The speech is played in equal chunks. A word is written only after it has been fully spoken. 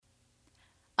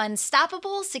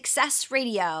Unstoppable Success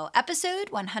Radio,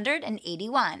 episode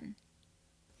 181.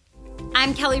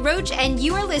 I'm Kelly Roach, and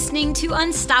you are listening to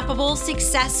Unstoppable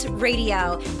Success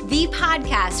Radio, the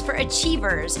podcast for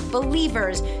achievers,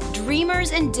 believers,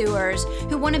 dreamers, and doers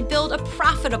who want to build a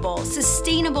profitable,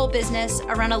 sustainable business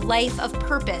around a life of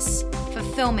purpose,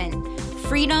 fulfillment,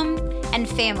 freedom, and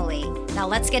family. Now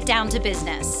let's get down to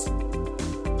business.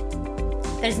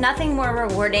 There's nothing more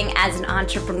rewarding as an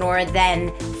entrepreneur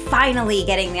than finally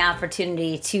getting the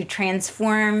opportunity to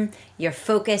transform your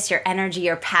focus, your energy,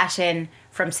 your passion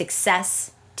from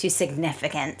success to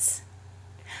significance.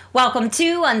 Welcome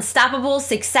to Unstoppable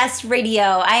Success Radio.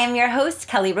 I am your host,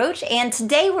 Kelly Roach, and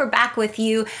today we're back with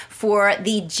you for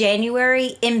the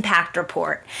January Impact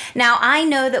Report. Now, I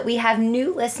know that we have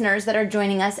new listeners that are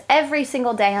joining us every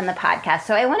single day on the podcast,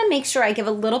 so I want to make sure I give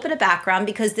a little bit of background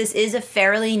because this is a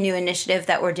fairly new initiative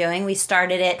that we're doing. We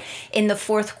started it in the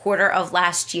fourth quarter of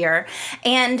last year,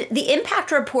 and the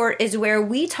Impact Report is where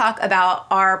we talk about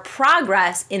our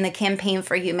progress in the Campaign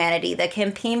for Humanity. The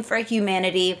Campaign for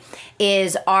Humanity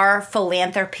is our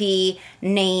philanthropy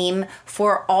name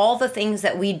for all the things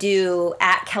that we do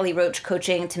at Kelly Roach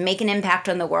Coaching to make an impact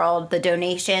on the world, the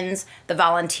donations, the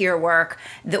volunteer work,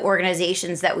 the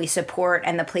organizations that we support,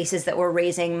 and the places that we're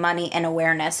raising money and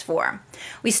awareness for.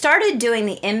 We started doing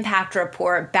the Impact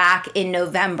Report back in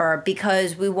November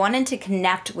because we wanted to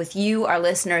connect with you, our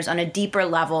listeners, on a deeper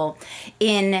level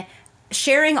in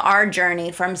sharing our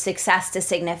journey from success to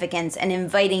significance and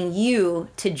inviting you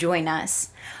to join us.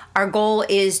 Our goal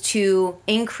is to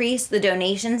increase the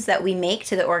donations that we make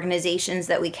to the organizations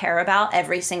that we care about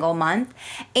every single month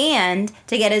and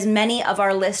to get as many of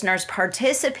our listeners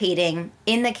participating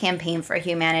in the Campaign for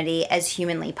Humanity as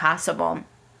humanly possible.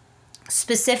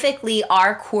 Specifically,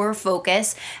 our core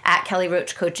focus at Kelly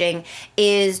Roach Coaching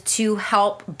is to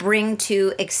help bring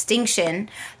to extinction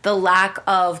the lack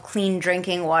of clean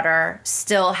drinking water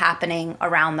still happening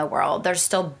around the world. There's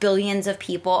still billions of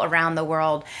people around the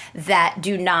world that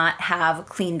do not have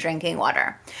clean drinking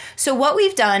water. So what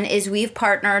we've done is we've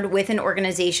partnered with an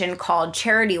organization called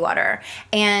Charity Water.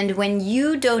 And when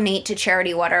you donate to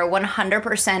Charity Water,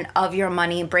 100% of your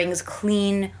money brings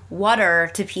clean water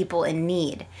to people in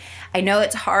need. I know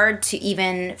it's hard to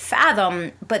even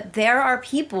fathom, but there are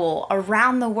people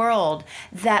around the world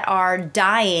that are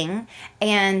dying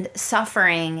and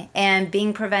suffering and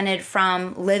being prevented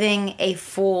from living a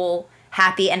full,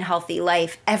 happy, and healthy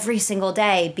life every single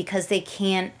day because they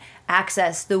can't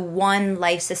access the one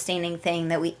life-sustaining thing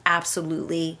that we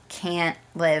absolutely can't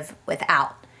live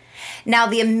without. Now,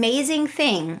 the amazing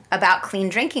thing about clean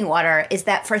drinking water is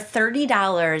that for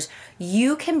 $30,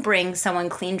 you can bring someone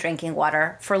clean drinking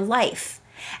water for life.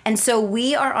 And so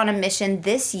we are on a mission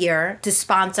this year to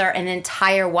sponsor an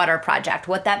entire water project.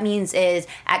 What that means is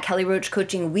at Kelly Roach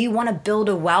Coaching, we want to build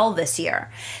a well this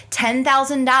year.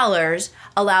 $10,000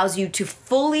 allows you to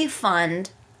fully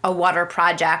fund a water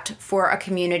project for a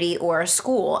community or a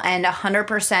school, and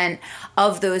 100%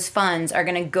 of those funds are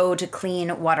going to go to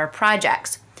clean water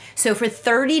projects. So for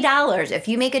 $30, if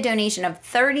you make a donation of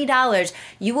 $30,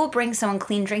 you will bring someone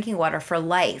clean drinking water for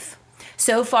life.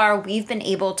 So far, we've been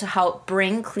able to help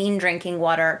bring clean drinking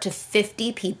water to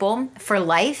 50 people for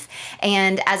life.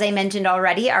 And as I mentioned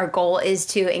already, our goal is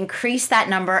to increase that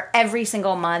number every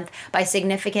single month by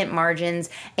significant margins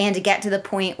and to get to the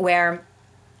point where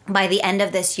by the end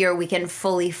of this year, we can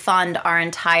fully fund our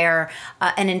entire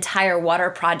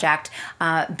water project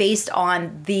based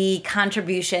on the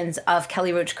contributions of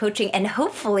Kelly Roach Coaching and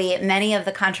hopefully many of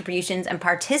the contributions and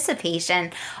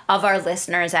participation of our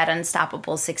listeners at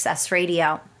Unstoppable Success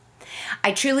Radio.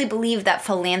 I truly believe that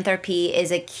philanthropy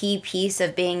is a key piece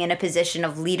of being in a position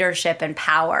of leadership and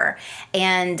power.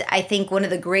 And I think one of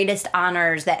the greatest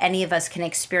honors that any of us can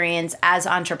experience as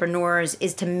entrepreneurs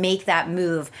is to make that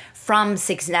move from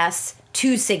success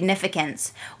to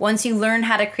significance. Once you learn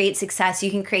how to create success, you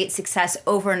can create success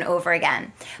over and over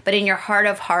again. But in your heart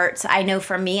of hearts, I know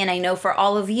for me and I know for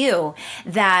all of you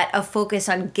that a focus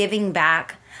on giving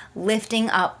back, lifting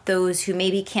up those who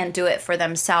maybe can't do it for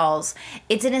themselves,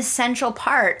 it's an essential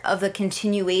part of the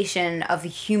continuation of a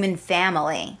human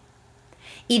family.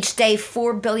 Each day,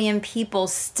 4 billion people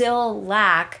still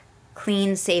lack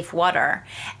clean, safe water,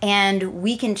 and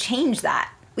we can change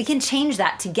that. We can change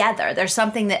that together. There's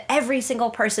something that every single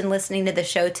person listening to the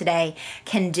show today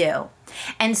can do.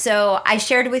 And so I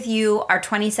shared with you our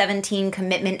 2017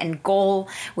 commitment and goal.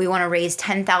 We want to raise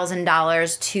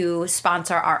 $10,000 to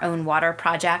sponsor our own water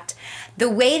project. The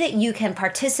way that you can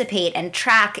participate and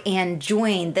track and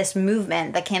join this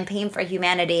movement, the Campaign for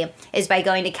Humanity, is by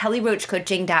going to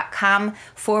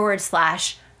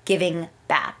kellyroachcoaching.com/giving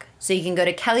back. So you can go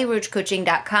to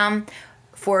kellyroachcoaching.com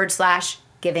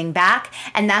caliroach.com/giving back.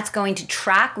 And that's going to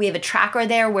track. We have a tracker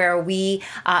there where we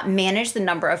manage the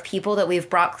number of people that we've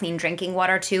brought clean drinking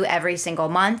water to every single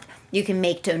month. You can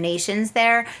make donations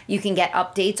there. You can get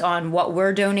updates on what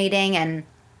we're donating and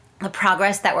the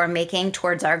progress that we're making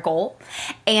towards our goal.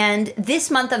 And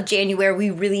this month of January, we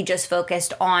really just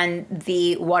focused on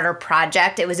the water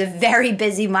project. It was a very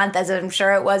busy month, as I'm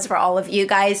sure it was for all of you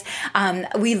guys.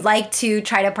 We like to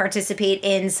try to participate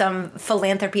in some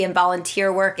philanthropy and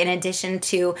volunteer work in addition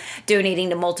to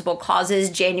donating to multiple causes.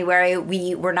 January,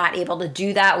 we were not able to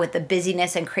do that with the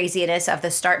busyness and craziness of the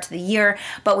start to the year,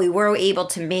 but we were able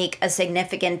to make a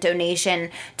significant donation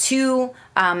to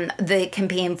the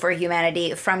Campaign for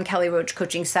Humanity from Kelly Roach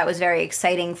Coaching. So that was very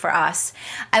exciting for us.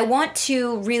 I want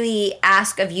to really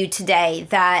ask of you today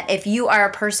that if you are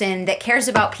a person that cares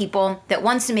about people, that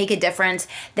wants to make a difference,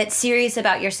 that's serious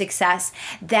about your success,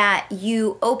 that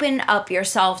you open up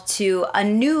yourself to a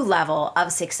new level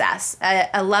of success,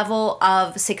 a level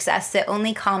of success that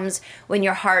only comes when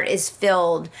your heart is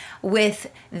filled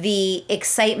with the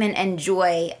excitement and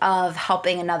joy of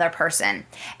helping another person.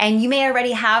 And you may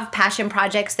already have passion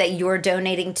projects that you're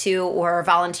donating to or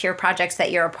volunteer projects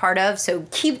that you're a part of. So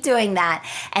keep doing that.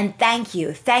 And thank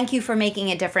you. Thank you for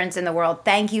making a difference in the world.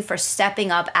 Thank you for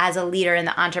stepping up as a leader in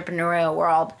the entrepreneurial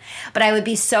world. But I would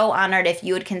be so honored if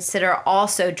you would consider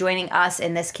also joining us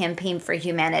in this Campaign for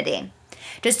Humanity.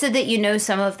 Just so that you know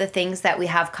some of the things that we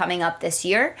have coming up this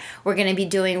year, we're going to be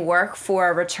doing work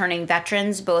for returning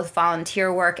veterans, both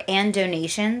volunteer work and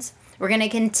donations. We're going to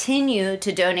continue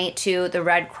to donate to the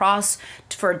Red Cross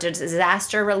for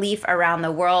disaster relief around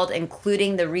the world,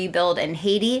 including the rebuild in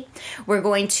Haiti. We're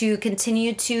going to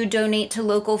continue to donate to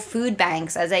local food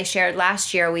banks. As I shared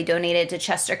last year, we donated to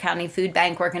Chester County Food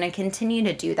Bank. We're going to continue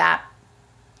to do that.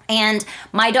 And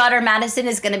my daughter Madison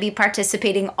is going to be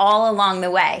participating all along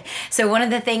the way. So one of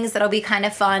the things that'll be kind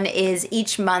of fun is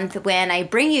each month when I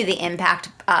bring you the impact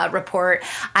report,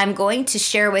 I'm going to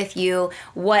share with you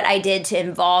what I did to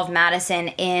involve Madison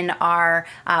in our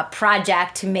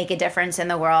project to make a difference in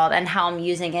the world and how I'm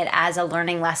using it as a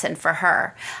learning lesson for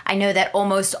her. I know that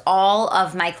almost all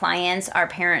of my clients are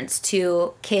parents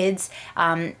to kids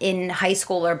in high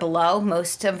school or below.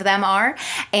 Most of them are.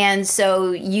 And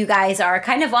so you guys are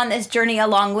kind of on this journey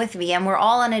along with me, and we're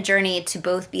all on a journey to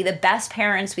both be the best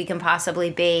parents we can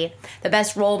possibly be, the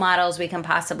best role models we can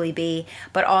possibly be,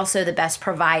 but also the best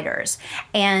providers.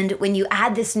 And when you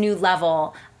add this new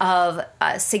level of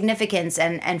significance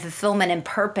and fulfillment and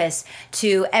purpose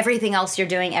to everything else you're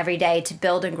doing every day to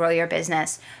build and grow your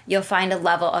business, you'll find a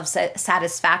level of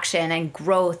satisfaction and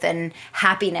growth and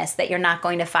happiness that you're not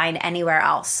going to find anywhere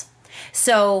else.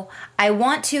 So I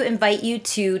want to invite you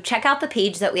to check out the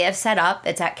page that we have set up.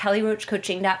 It's at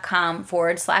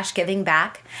caliroachcoaching.com/giving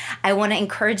back. I want to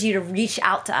encourage you to reach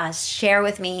out to us, share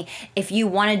with me if you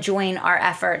want to join our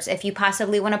efforts, if you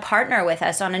possibly want to partner with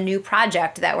us on a new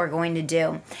project that we're going to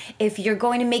do. If you're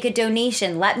going to make a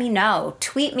donation, let me know.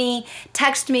 Tweet me,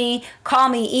 text me, call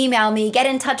me, email me, get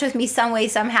in touch with me some way,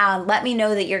 somehow. Let me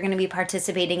know that you're going to be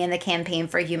participating in the Campaign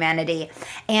for Humanity.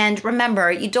 And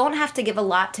remember, you don't have to give a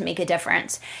lot to make a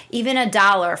difference. Even $1,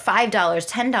 $5,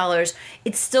 $10,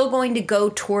 it's still going to go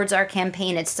towards our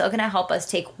campaign. It's still going to help us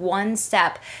take one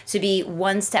step to be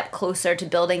one step closer to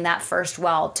building that first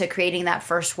well, to creating that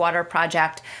first water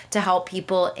project to help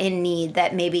people in need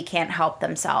that maybe can't help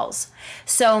themselves.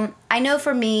 So I know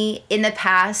for me in the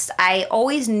past, I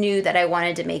always knew that I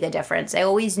wanted to make a difference. I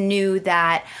always knew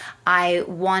that I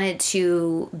wanted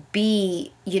to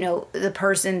be, the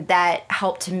person that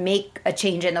helped to make a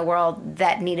change in the world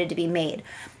that needed to be made.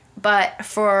 But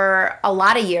for a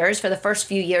lot of years, for the first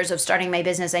few years of starting my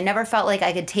business, I never felt like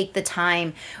I could take the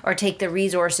time or take the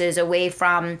resources away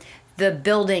from the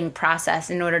building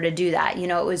process in order to do that.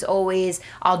 It was always,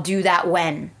 I'll do that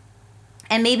when.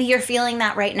 And maybe you're feeling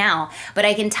that right now, but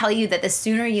I can tell you that the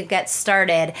sooner you get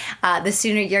started, the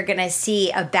sooner you're going to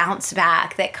see a bounce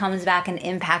back that comes back and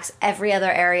impacts every other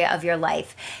area of your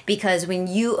life. Because when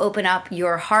you open up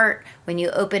your heart, when you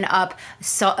open up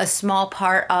a small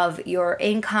part of your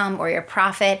income or your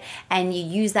profit and you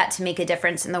use that to make a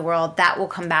difference in the world, that will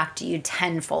come back to you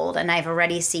tenfold. And I've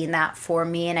already seen that for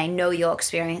me, and I know you'll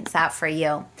experience that for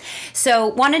you. So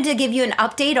wanted to give you an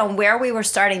update on where we were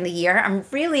starting the year. I'm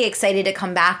really excited to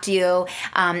come back to you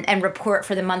and report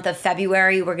for the month of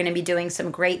February. We're going to be doing some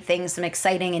great things, some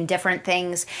exciting and different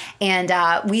things. And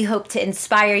we hope to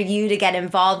inspire you to get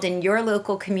involved in your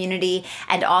local community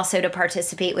and also to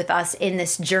participate with us in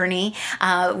this journey.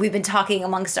 We've been talking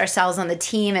amongst ourselves on the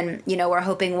team, and we're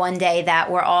hoping one day that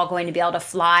we're all going to be able to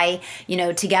fly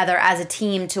together as a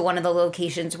team to one of the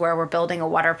locations where we're building a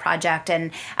water project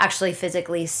and actually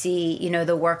physically see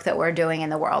the work that we're doing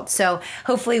in the world. So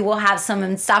hopefully we'll have some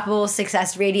Unstoppable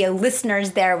Success Radio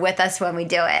listeners there with us when we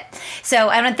do it. So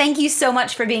I want to thank you so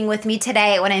much for being with me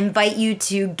today. I want to invite you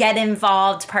to get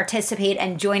involved, participate,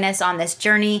 and join us on this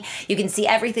journey. You can see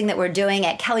everything that we're doing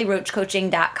at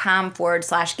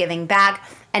kellyroachcoaching.com/giving back.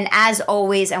 And as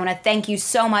always, I want to thank you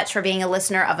so much for being a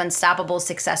listener of Unstoppable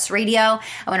Success Radio.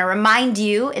 I want to remind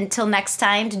you, until next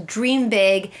time, to dream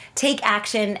big, take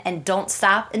action, and don't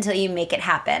stop until you make it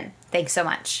happen. Thanks so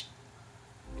much.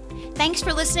 Thanks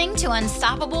for listening to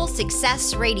Unstoppable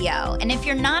Success Radio. And if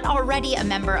you're not already a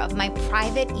member of my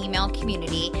private email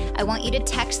community, I want you to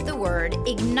text the word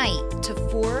IGNITE to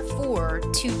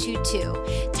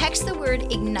 44222. Text the word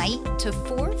IGNITE to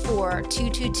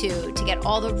 44222 to get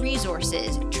all the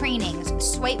resources, trainings,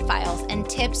 swipe files, and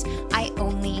tips I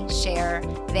only share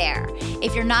there.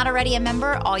 If you're not already a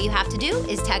member, all you have to do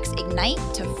is text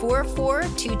IGNITE to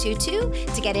 44222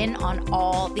 to get in on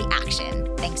all the action.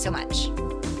 Thanks so much.